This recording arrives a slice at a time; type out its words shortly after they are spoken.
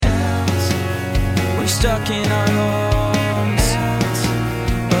stuck in our homes,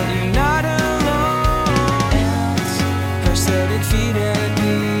 but you're not alone. Prosthetic feet at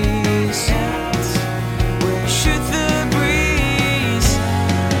ease, where you shoot the breeze.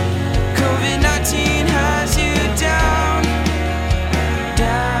 COVID-19 has you down,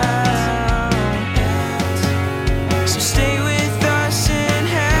 down. So stay with us and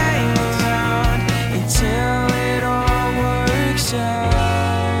hang around until it all works out.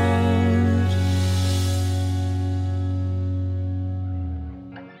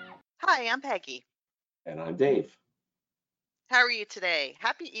 Hi, I'm Peggy. And I'm Dave. How are you today?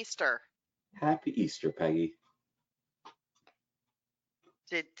 Happy Easter. Happy Easter, Peggy.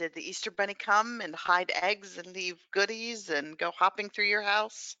 Did the Easter Bunny come and hide eggs and leave goodies and go hopping through your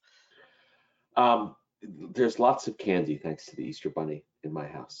house? There's lots of candy thanks to the Easter Bunny in my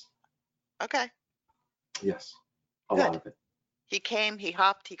house. Okay, Yes, a good. lot of it. He came, he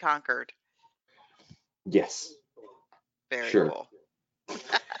hopped, he conquered. Yes, Very sure. cool.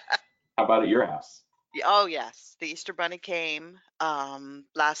 How about at your house? Oh, yes. The Easter Bunny came.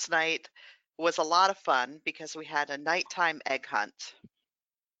 Last night was a lot of fun because we had a nighttime egg hunt.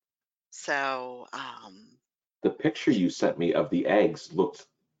 So, The picture you sent me of the eggs looked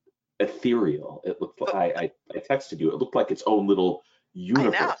ethereal. It looked like I texted you. It looked like its own little I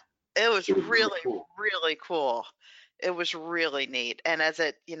universe. know. It was It was really really, cool. really cool. It was really neat. And as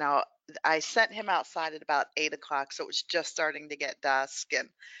it, I sent him outside at about 8 o'clock, so it was just starting to get dusk. And,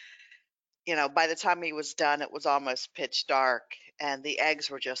 by the time he was done, it was almost pitch dark, and the eggs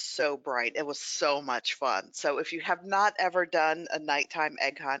were just so bright. It was so much fun. So if you have not ever done a nighttime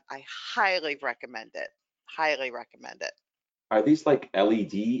egg hunt, I highly recommend it. Highly recommend it. Are these like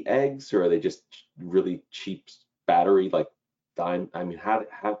LED eggs or are they just really cheap battery like dime? I mean, how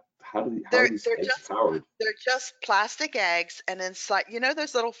are They're these they're eggs just powered? they're just plastic eggs, and inside,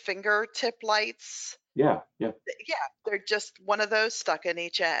 those little fingertip lights. Yeah, yeah. Yeah, they're just one of those stuck in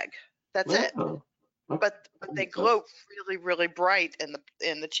each egg. That's it. Oh, okay, But that they makes sense. glow really, really bright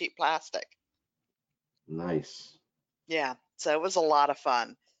in the cheap plastic. Nice. Yeah, so it was a lot of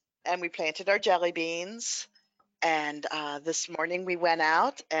fun. And we planted our jelly beans. And this morning we went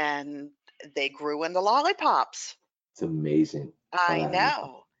out and they grew into lollipops. It's amazing how I that happens.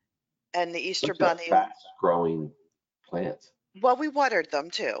 know. And the Easter Such a Bunny, fast-growing plant. well, we watered them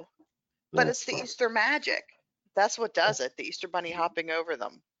too. But That's it's the smart. Easter magic. That's what does it. The Easter Bunny hopping over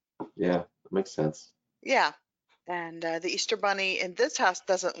them. Yeah, that makes sense. Yeah. And the Easter Bunny in this house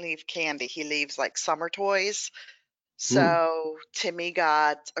doesn't leave candy. He leaves like summer toys. So Timmy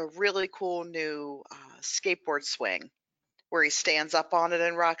got a really cool new skateboard swing where he stands up on it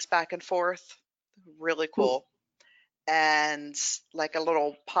and rocks back and forth. Really cool. And like a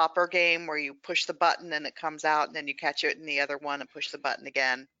little popper game where you push the button and it comes out, and then you catch it in the other one and push the button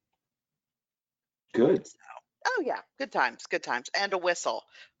again. Good. Oh yeah, good times, good times. And a whistle,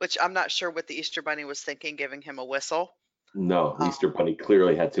 which I'm not sure what the Easter Bunny was thinking giving him a whistle. No, the Easter Bunny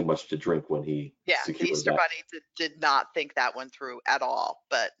clearly had too much to drink when he Yeah, the secured Easter that. Bunny did not think that one through at all.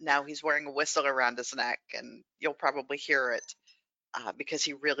 But now he's wearing a whistle around his neck, and you'll probably hear it because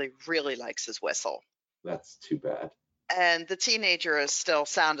he really, really likes his whistle. That's too bad. And the teenager is still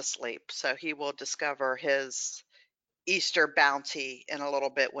sound asleep, so he will discover his Easter bounty in a little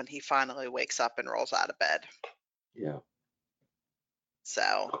bit when he finally wakes up and rolls out of bed. Yeah,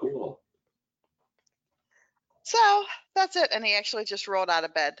 So cool. that's it. And he actually just rolled out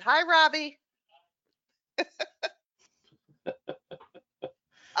of bed. Hi, Robbie.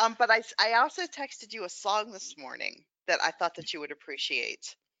 But I also texted you a song this morning that I thought that you would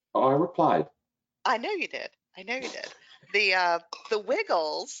appreciate. Oh, I replied. I know you did. I know you did. The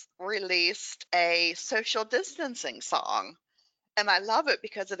Wiggles released a social distancing song, and I love it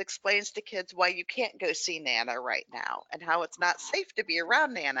because it explains to kids why you can't go see Nana right now and how it's not safe to be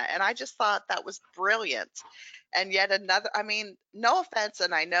around Nana. And I just thought that was brilliant. And yet another, I mean, no offense,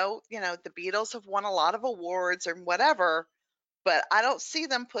 and I know, the Beatles have won a lot of awards and whatever, but I don't see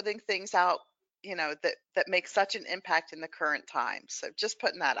them putting things out, that make such an impact in the current time. So just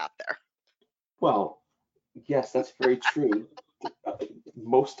putting that out there. Well, yes, that's very true.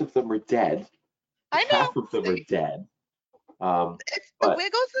 Most of them are dead. I Half know. of them are dead. The But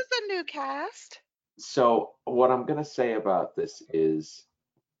Wiggles is a new cast. so what I'm gonna say about this is,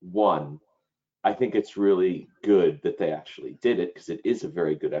 one, I think it's really good that they actually did it because it is a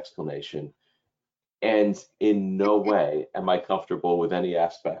very good explanation. And in no way am I comfortable with any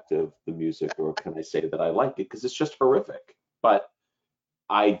aspect of the music, or can I say that I like it because it's just horrific. But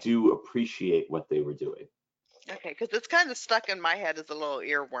I do appreciate what they were doing. Okay, because it's kind of stuck in my head as a little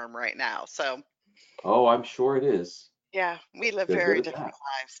earworm right now. So Oh, I'm sure it is. yeah, we live They're very good at different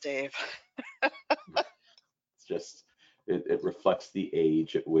that. lives, Dave. it reflects the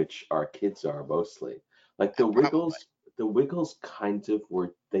age at which our kids are mostly. Like the Probably. Wiggles kind of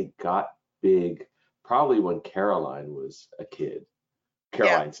they got big probably when Caroline was a kid. Yeah.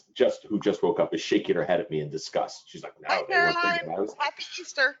 Caroline's who just woke up is shaking her head at me in disgust. She's like, Hi, no, they weren't big Caroline. when I was. Happy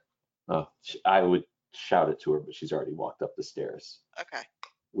Easter. I would shout it to her, but she's already walked up the stairs Okay.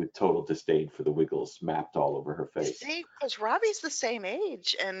 with total disdain for the Wiggles mapped all over her face. See, because Robbie's the same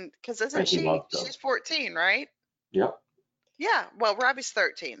age, and because And he loved them. she's 14, right? Yep. Yeah. Well, Robbie's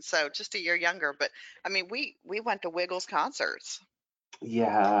 13, so just a year younger. But I mean, we went to Wiggles concerts.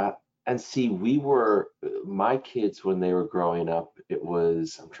 Yeah. And see, my kids when they were growing up,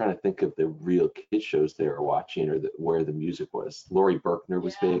 I'm trying to think of the real kid shows they were watching or where the music was. Laurie Berkner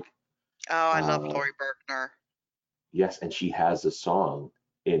was big. Oh, I love Uh, Laurie Berkner. Yes, and she has a song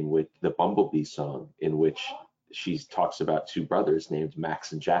in which the Bumblebee song in which she talks about two brothers named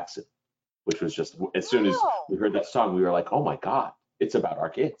Max and Jackson, which was just as soon as Oh, we heard that song, we were like, oh my God, it's about our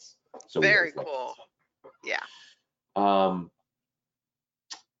kids. So we very always loved cool. Yeah. it.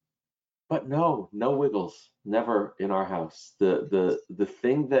 But no Wiggles, never in our house. The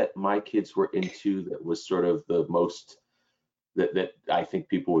thing that my kids were into that was sort of the most that I think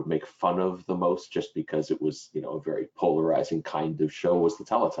people would make fun of the most just because it was, a very polarizing kind of show was the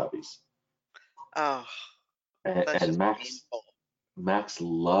Teletubbies. Oh, And, that's and just painful. Max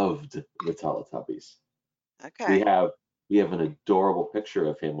loved the Teletubbies. Okay. We have an adorable picture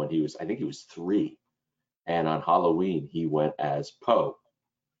of him when I think he was 3. And on Halloween, he went as Poe,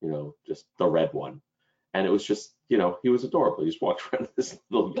 just the red one. And it was just, he was adorable. He just walked around in this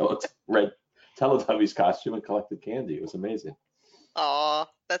little yellow red Teletubbies costume and collected candy. It was amazing. Oh,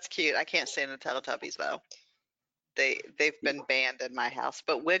 that's cute. I can't stand the Teletubbies though. They've been banned in my house.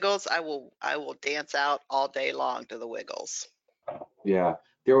 But Wiggles, I will dance out all day long to the Wiggles. Yeah,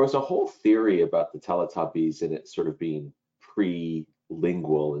 there was a whole theory about the Teletubbies and it sort of being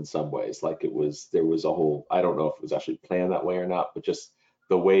pre-lingual in some ways. Like there was a whole, I don't know if it was actually planned that way or not, but just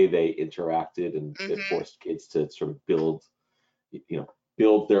the way they interacted and it Hmm. forced kids to sort of build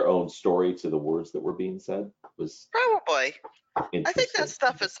their own story to the words that were being said was Probably. I think that interesting.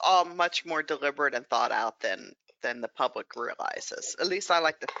 stuff is all much more deliberate and thought out than the public realizes. At least I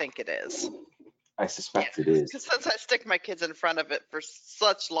like to think it is. I suspect it is. Because since I stick my kids in front of it for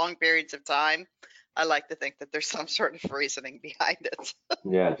such long periods of time, I like to think that there's some sort of reasoning behind it.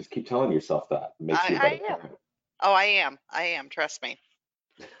 Yeah, just keep telling yourself that. It makes you a better I am. parent. Oh, I am. I am. Trust me.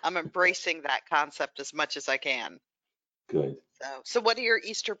 I'm embracing that concept as much as I can. Good. So what are your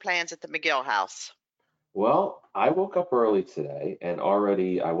Easter plans at the McGill house? Well, I woke up early today and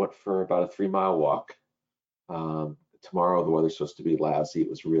already I went for about a 3-mile walk. Tomorrow the weather's supposed to be lousy. It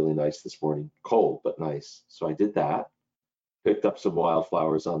was really nice this morning, cold but nice. So I did that. Picked up some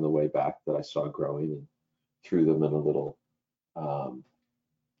wildflowers on the way back that I saw growing and threw them in a little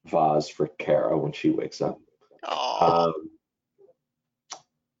vase for Kara when she wakes up. Oh,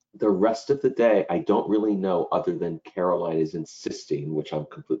 The rest of the day, I don't really know other than Caroline is insisting, which I'm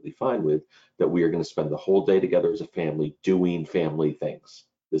completely fine with, that we are going to spend the whole day together as a family doing family things.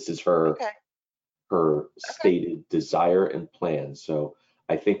 This is her okay. stated desire and plan. So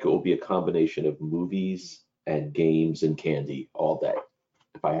I think it will be a combination of movies and games and candy all day,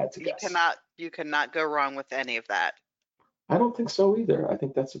 if I had to guess. You cannot go wrong with any of that. I don't think so either. I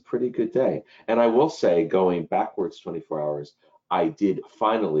think that's a pretty good day. And I will say, going backwards 24 hours, I did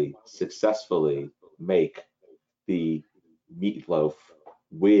finally successfully make the meatloaf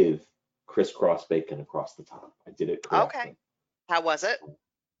with crisscross bacon across the top. I did it correctly. Okay. How was it?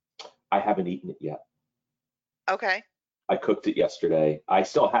 I haven't eaten it yet. Okay. I cooked it yesterday. I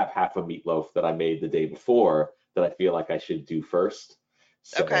still have half a meatloaf that I made the day before that I feel like I should do first.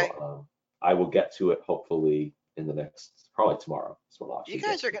 So Okay. I will get to it hopefully in the probably tomorrow. You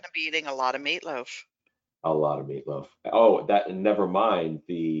guys are going to be eating a lot of meatloaf. A lot of meatloaf. Oh, never mind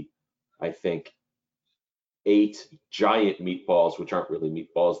I think 8 giant meatballs, which aren't really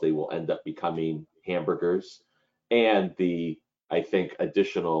meatballs. They will end up becoming hamburgers. And I think,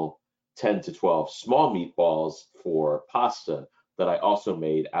 additional 10 to 12 small meatballs for pasta that I also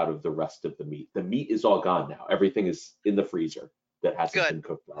made out of the rest of the meat. The meat is all gone now. Everything is in the freezer that hasn't been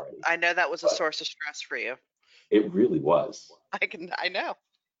cooked already. I know that was a source of stress for you. It really was. I know.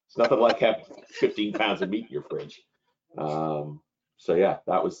 It's nothing like having 15 pounds of meat in your fridge. So yeah,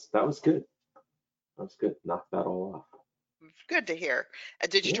 that was good. That was good. Knocked that all off. Good to hear.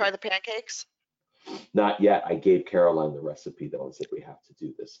 Did you try the pancakes? Not yet. I gave Caroline the recipe though and said we have to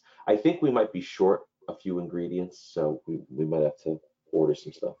do this. I think we might be short a few ingredients, so we might have to order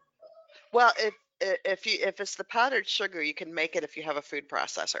some stuff. Well, if it's the powdered sugar, you can make it if you have a food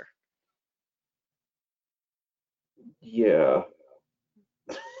processor. Yeah.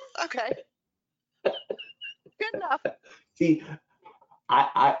 Okay. Good enough. See,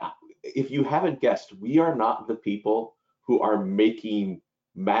 if you haven't guessed, we are not the people who are making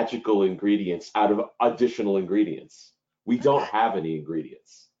magical ingredients out of additional ingredients. We don't Okay. have any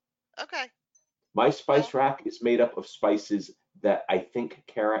ingredients. Okay. My spice Well, rack is made up of spices that I think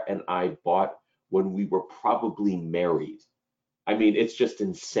Kara and I bought when we were probably married. I mean, it's just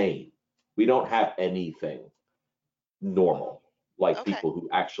insane. We don't have anything normal like okay. people who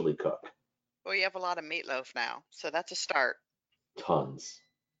actually cook. Well, you have a lot of meatloaf now, so that's a start. Tons,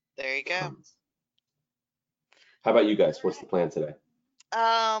 There you go. tons. How about you guys? What's the plan today?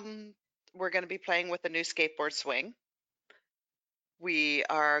 We're going to be playing with a new skateboard swing. We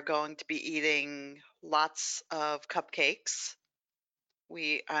are going to be eating lots of cupcakes.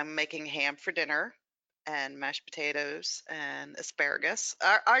 I'm making ham for dinner and mashed potatoes and asparagus.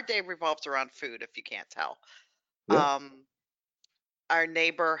 Our day revolves around food, if you can't tell. Yeah. Our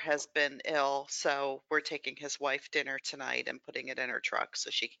neighbor has been ill, so we're taking his wife dinner tonight and putting it in her truck so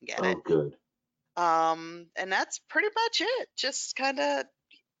she can get Oh, it. good. And that's pretty much it. Just kind of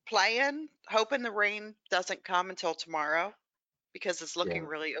playing, hoping the rain doesn't come until tomorrow because it's looking Yeah.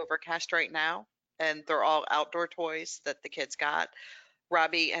 really overcast right now. And they're all outdoor toys that the kids got.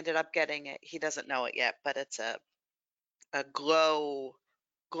 Robbie ended up getting it. He doesn't know it yet, but it's a glow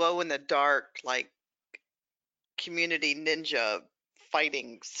in the dark, like community ninja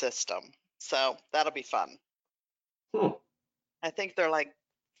fighting system. So that'll be fun. Hmm. I think they're like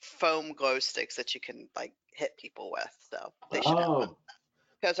foam glow sticks that you can like hit people with. So they should have fun Oh,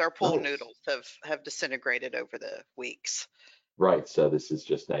 because our pool nice. noodles have disintegrated over the weeks. Right. So this is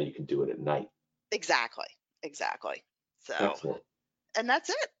just now you can do it at night. Exactly. So, Excellent. and that's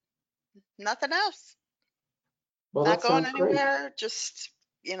it. Nothing else. Well, Not that going sounds great. anywhere. Just,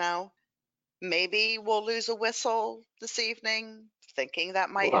 maybe we'll lose a whistle this evening. Thinking that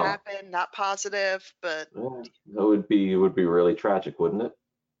might Well, happen. Not positive, but it would be really tragic, wouldn't it?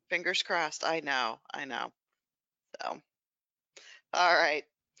 fingers crossed. I know. So, all right.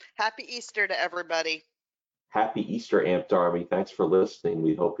 Happy Easter to everybody. Happy Easter, Amped Army. Thanks for listening.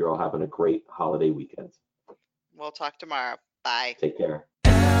 We hope you're all having a great holiday weekend. We'll talk tomorrow. Bye. Take care.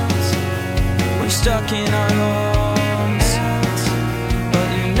 We're stuck in our home.